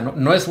señalas, ¿no? O sea,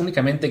 no es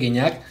únicamente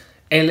Guiñac,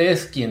 él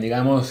es quien,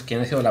 digamos,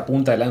 quien ha sido la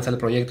punta de lanza del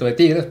proyecto de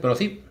Tigres, pero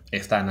sí,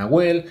 está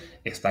Nahuel,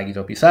 está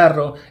Guido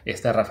Pizarro,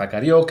 está Rafa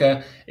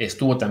Carioca,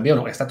 estuvo también,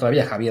 o está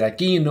todavía Javier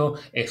Aquino,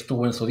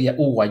 estuvo en su día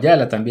Hugo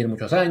Ayala también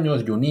muchos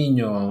años,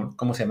 Juninho,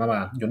 ¿cómo se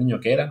llamaba? Juninho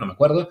que era, no me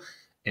acuerdo,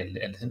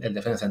 el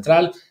defensa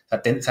central.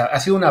 O sea, ha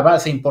sido una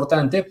base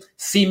importante,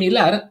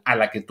 similar a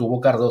la que tuvo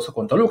Cardoso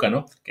con Toluca,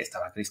 ¿no? Que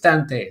estaba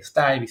Cristante,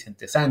 Stay,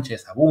 Vicente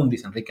Sánchez,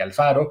 Abundis, Enrique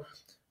Alfaro,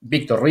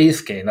 Víctor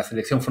Ruiz, que en la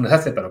selección fue un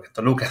desastre, pero que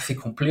Toluca sí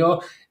cumplió,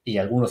 y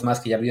algunos más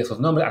que ya olvidé sus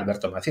nombres,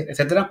 Alberto Macías,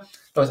 etc.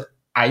 Entonces,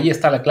 ahí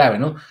está la clave,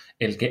 ¿no?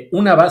 El que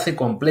una base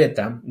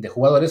completa de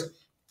jugadores,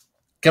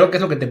 creo que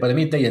es lo que te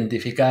permite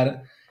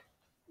identificar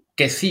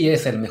que sí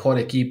es el mejor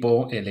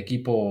equipo, el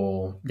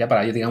equipo, ya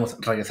para ir, digamos,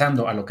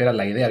 regresando a lo que era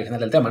la idea original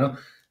del tema, ¿no?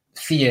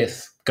 Sí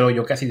es, creo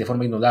yo, casi de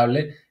forma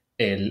indudable,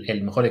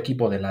 el mejor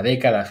equipo de la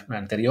década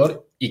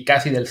anterior y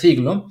casi del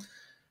siglo,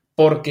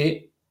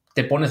 porque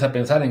te pones a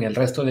pensar en el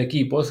resto de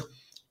equipos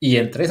y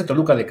entre ese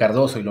Toluca de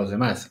Cardoso y los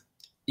demás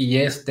y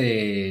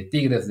este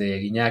Tigres de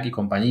Guiñac y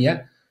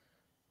compañía,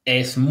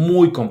 es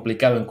muy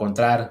complicado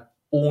encontrar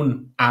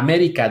un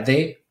América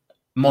de,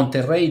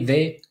 Monterrey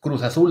de,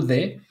 Cruz Azul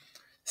de,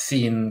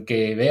 sin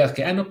que veas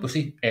que, no, pues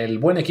sí, el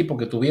buen equipo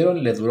que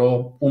tuvieron les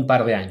duró un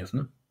par de años,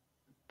 ¿no?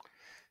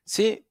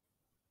 Sí,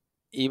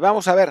 y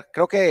vamos a ver,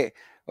 creo que,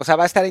 o sea,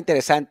 va a estar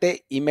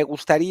interesante y me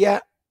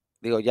gustaría,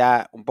 digo,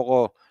 ya un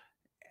poco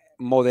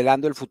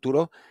modelando el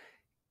futuro,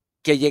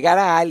 que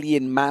llegara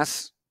alguien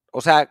más,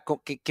 o sea,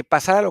 que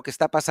pasara lo que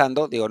está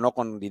pasando, digo, no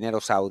con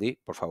dinero saudí,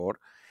 por favor,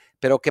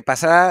 pero que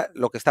pasara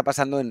lo que está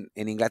pasando en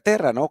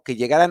Inglaterra, ¿no? Que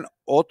llegaran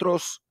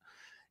otros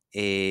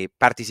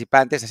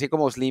participantes, así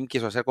como Slim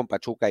quiso hacer con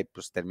Pachuca y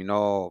pues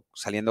terminó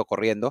saliendo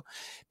corriendo,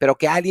 pero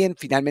que alguien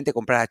finalmente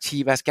comprara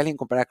Chivas, que alguien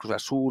comprara Cruz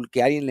Azul,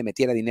 que alguien le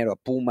metiera dinero a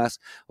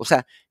Pumas, o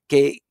sea,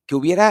 que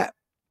hubiera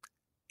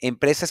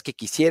empresas que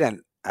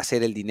quisieran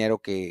hacer el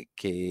dinero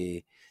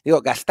digo,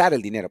 gastar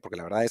el dinero, porque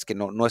la verdad es que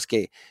no es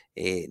que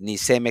ni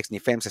Cemex ni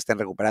FEMS estén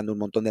recuperando un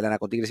montón de lana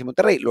con Tigres y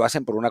Monterrey, lo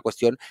hacen por una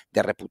cuestión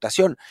de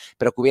reputación,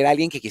 pero que hubiera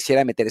alguien que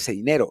quisiera meter ese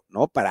dinero,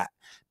 ¿no? Para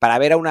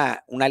ver a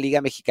una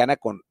liga mexicana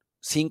con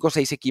 5 o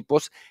 6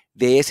 equipos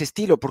de ese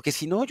estilo, porque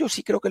si no, yo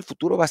sí creo que el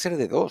futuro va a ser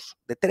de 2,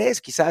 de 3,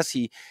 quizás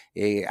si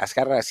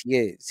Azcárraga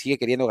sigue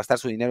queriendo gastar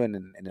su dinero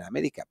en el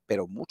América,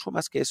 pero mucho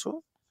más que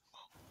eso.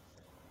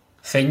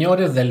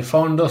 Señores del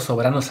Fondo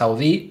Soberano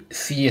Saudí,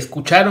 si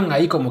escucharon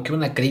ahí como que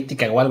una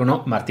crítica o algo,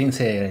 ¿no? Martín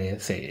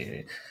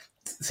se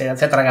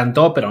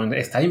atragantó, pero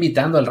está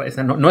invitando,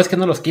 no es que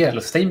no los quiera,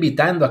 los está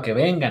invitando a que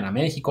vengan a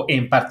México,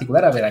 en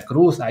particular a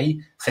Veracruz, ahí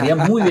sería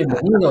muy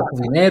bienvenido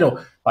su dinero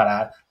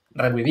para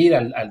revivir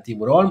al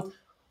tiburón,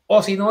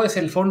 o si no es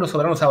el Fondo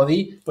Soberano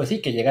Saudí, pues sí,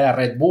 que llegara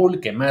Red Bull,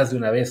 que más de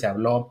una vez se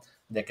habló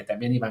de que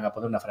también iban a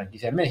poner una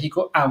franquicia en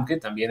México, aunque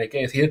también hay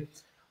que decir,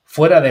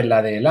 fuera de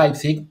la de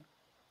Leipzig,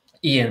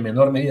 y en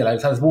menor medida la del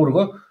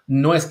Salzburgo,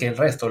 no es que el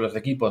resto de los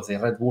equipos de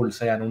Red Bull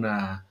sean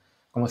una,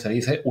 ¿cómo se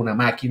dice? Una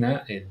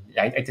máquina.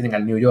 Ahí tienen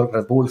al New York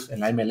Red Bulls en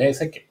la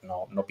MLS, que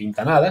no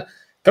pinta nada.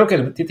 Creo que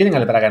tienen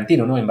al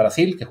Bragantino, ¿no? En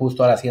Brasil, que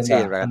justo ahora sí Sí, el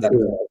anda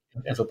Bragantino.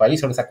 en su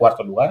país, ahora está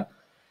cuarto lugar.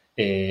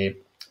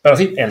 Pero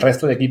sí, el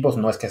resto de equipos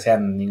no es que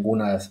sean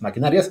ningunas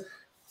maquinarias.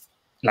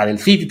 La del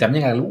City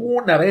también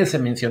alguna vez se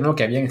mencionó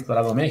que habían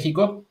explorado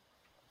México.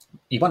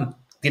 Y bueno,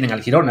 tienen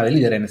al Girona de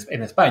líder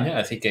en España,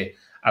 así que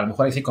a lo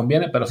mejor ahí sí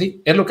conviene, pero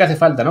sí, es lo que hace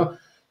falta, ¿no?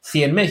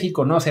 Si en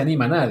México no se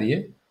anima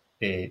nadie,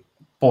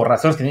 por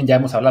razones que ya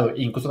hemos hablado,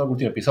 incluso en el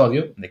último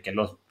episodio, de que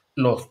los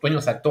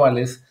dueños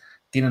actuales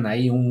tienen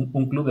ahí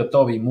un club de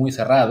Toby muy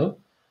cerrado,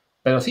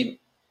 pero sí,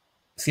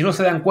 si no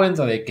se dan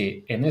cuenta de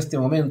que en este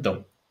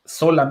momento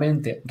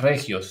solamente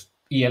Regios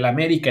y el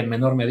América en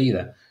menor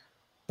medida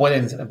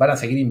van a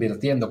seguir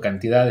invirtiendo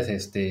cantidades,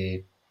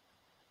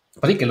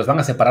 pues sí, que los van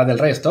a separar del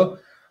resto,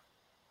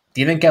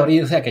 tienen que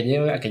abrirse a que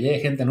llegue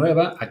gente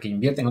nueva, a que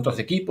invierten en otros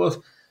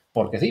equipos,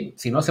 porque sí,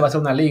 si no se va a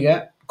hacer una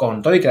liga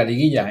con todo y que la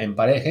liguilla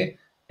empareje,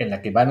 en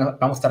la que vamos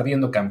a estar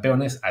viendo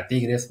campeones a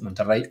Tigres,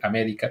 Monterrey,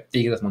 América,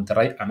 Tigres,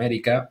 Monterrey,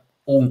 América,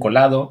 un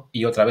colado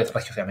y otra vez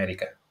Regios de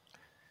América.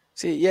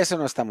 Sí, y eso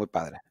no está muy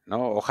padre,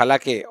 ¿no? Ojalá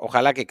que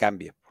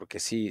cambie, porque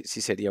sí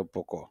sería un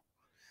poco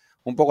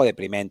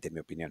deprimente, en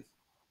mi opinión.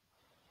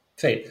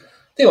 Sí.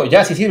 Digo,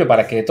 ya sí sirve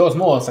para que de todos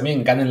modos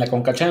también ganen la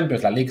Conca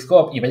Champions, la Leagues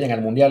Cup y vayan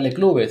al Mundial de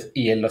Clubes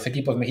y en los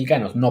equipos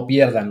mexicanos no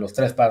pierdan los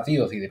 3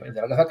 partidos y de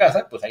regreso a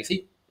casa, pues ahí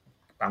sí,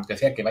 aunque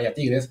sea que vaya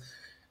Tigres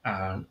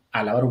a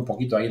lavar un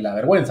poquito ahí la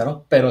vergüenza,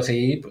 ¿no? Pero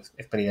sí, pues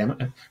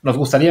nos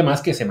gustaría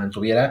más que se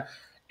mantuviera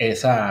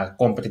esa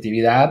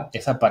competitividad,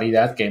 esa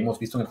paridad que hemos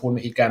visto en el fútbol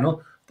mexicano,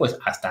 pues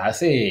hasta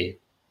hace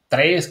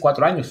 3,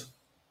 4 años.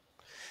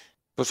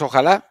 Pues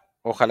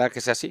ojalá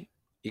que sea así.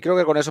 Y creo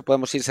que con eso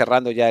podemos ir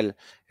cerrando ya el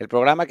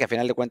programa, que a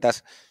final de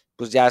cuentas,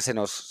 pues ya se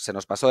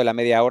nos pasó de la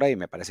media hora y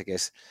me parece que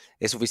es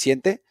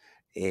suficiente.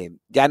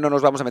 Ya no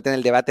nos vamos a meter en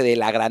el debate de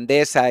la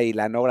grandeza y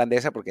la no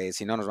grandeza, porque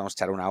si no nos vamos a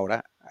echar una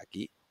hora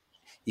aquí.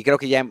 Y creo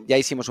que ya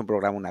hicimos un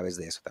programa una vez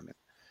de eso también.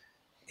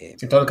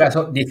 En todo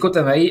caso,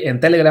 discuten ahí en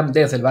Telegram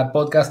desde el Bar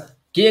Podcast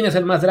quién es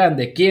el más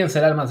grande, quién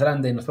será el más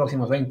grande en los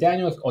próximos 20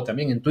 años, o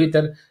también en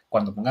Twitter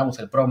cuando pongamos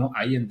el promo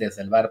ahí en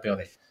Desde el Bar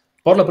POD.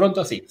 Por lo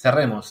pronto, sí,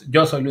 cerremos.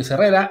 Yo soy Luis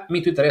Herrera,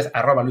 mi Twitter es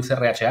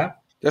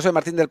 @LuisRHA. Yo soy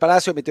Martín del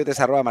Palacio, mi Twitter es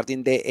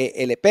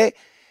 @MartinDelp.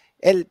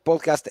 El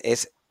podcast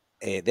es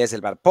Desde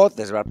el Bar Pod,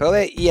 Desde el Bar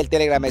POD, y el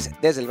Telegram es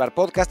Desde el Bar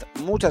Podcast.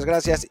 Muchas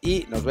gracias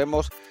y nos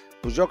vemos.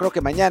 Pues yo creo que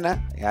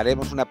mañana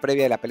haremos una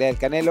previa de la pelea del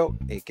Canelo.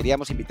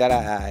 Queríamos invitar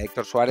a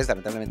Héctor Suárez,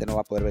 lamentablemente no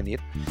va a poder venir,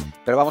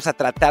 pero vamos a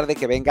tratar de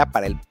que venga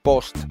para el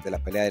post de la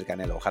pelea del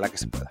Canelo. Ojalá que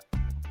se pueda.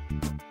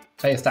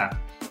 Ahí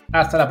está.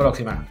 Hasta la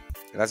próxima.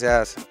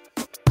 Gracias.